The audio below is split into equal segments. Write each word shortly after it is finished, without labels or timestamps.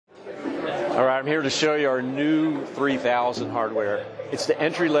All right, I'm here to show you our new 3000 hardware. It's the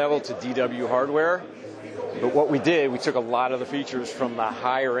entry level to DW hardware, but what we did, we took a lot of the features from the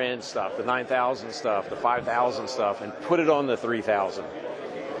higher end stuff, the 9000 stuff, the 5000 stuff, and put it on the 3000.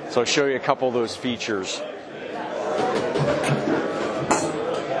 So I'll show you a couple of those features.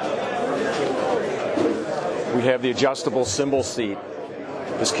 We have the adjustable cymbal seat.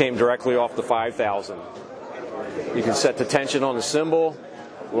 This came directly off the 5000. You can set the tension on the cymbal,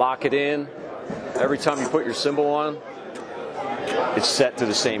 lock it in. Every time you put your cymbal on, it's set to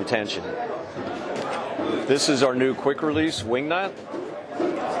the same tension. This is our new quick release wing nut.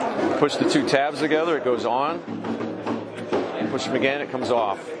 Push the two tabs together, it goes on. Push them again, it comes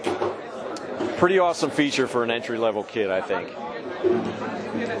off. Pretty awesome feature for an entry-level kit, I think.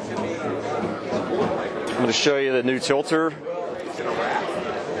 I'm going to show you the new tilter.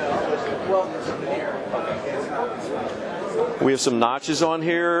 We have some notches on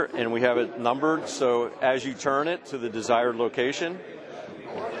here, and we have it numbered, so as you turn it to the desired location,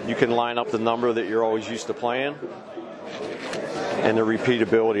 you can line up the number that you're always used to playing, and the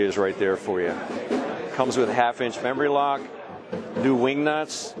repeatability is right there for you. Comes with a 1/2-inch memory lock, new wing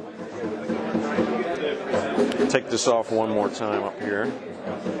nuts. Take this off one more time up here.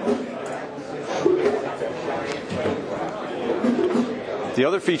 The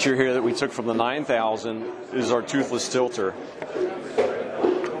other feature here that we took from the 9000 is our toothless tilter.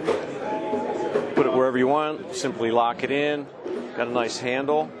 Put it wherever you want, simply lock it in, got a nice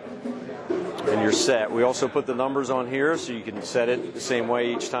handle, and you're set. We also put the numbers on here so you can set it the same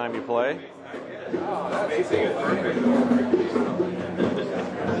way each time you play.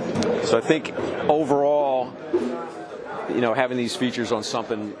 So I think overall, you know, having these features on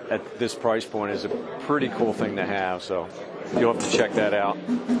something at this price point is a pretty cool thing to have, so you'll have to check that out.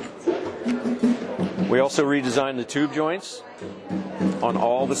 We also redesigned the tube joints on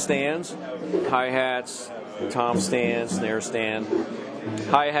all the stands, hi-hats, tom stand, snare stand.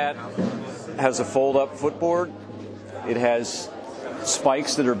 Hi-hat has a fold-up footboard. It has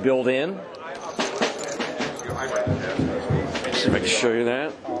spikes that are built in. See if I can show you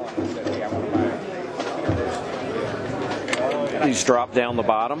that. These drop down the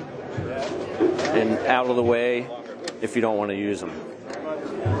bottom and out of the way if you don't want to use them.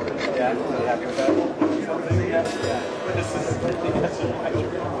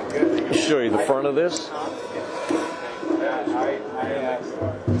 I'll show you the front of this.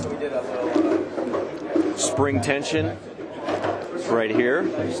 Spring tension right here.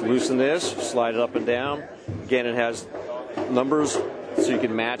 Just loosen this, slide it up and down. Again, it has numbers so you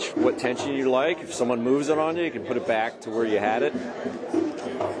can match what tension you like. If someone moves it on you, you can put it back to where you had it.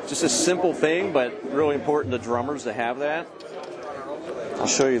 Just a simple thing, but really important to drummers to have that. I'll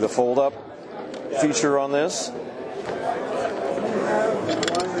show you the fold-up feature on this.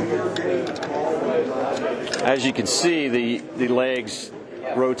 As you can see, the legs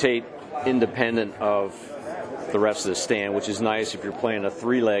rotate independent of the rest of the stand, which is nice if you're playing a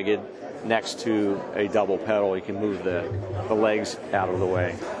three-legged next to a double pedal. You can move the legs out of the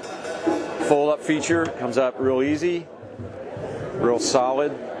way. Fold-up feature comes up real easy, real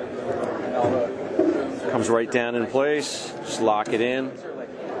solid. Comes right down in place. Just lock it in.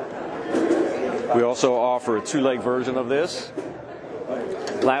 We also offer a two-leg version of this.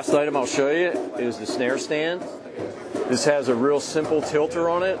 Last item I'll show you is the snare stand. This has a real simple tilter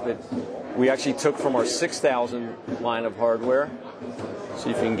on it that we actually took from our 6000 line of hardware.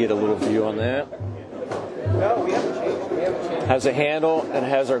 See if you can get a little view on that. Has a handle and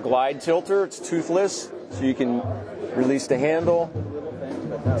has our glide tilter. It's toothless, so you can release the handle,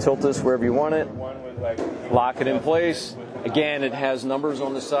 tilt this wherever you want it, lock it in place. Again, it has numbers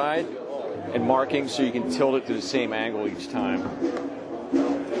on the side and markings so you can tilt it to the same angle each time.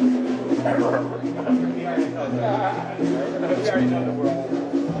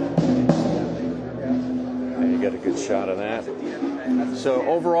 And you get a good shot of that. So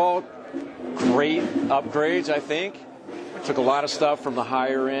overall, great upgrades, I think. Took a lot of stuff from the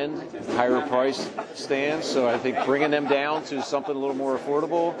higher end, higher price stands, so I think bringing them down to something a little more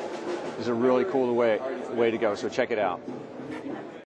affordable is a really cool way to go, so check it out.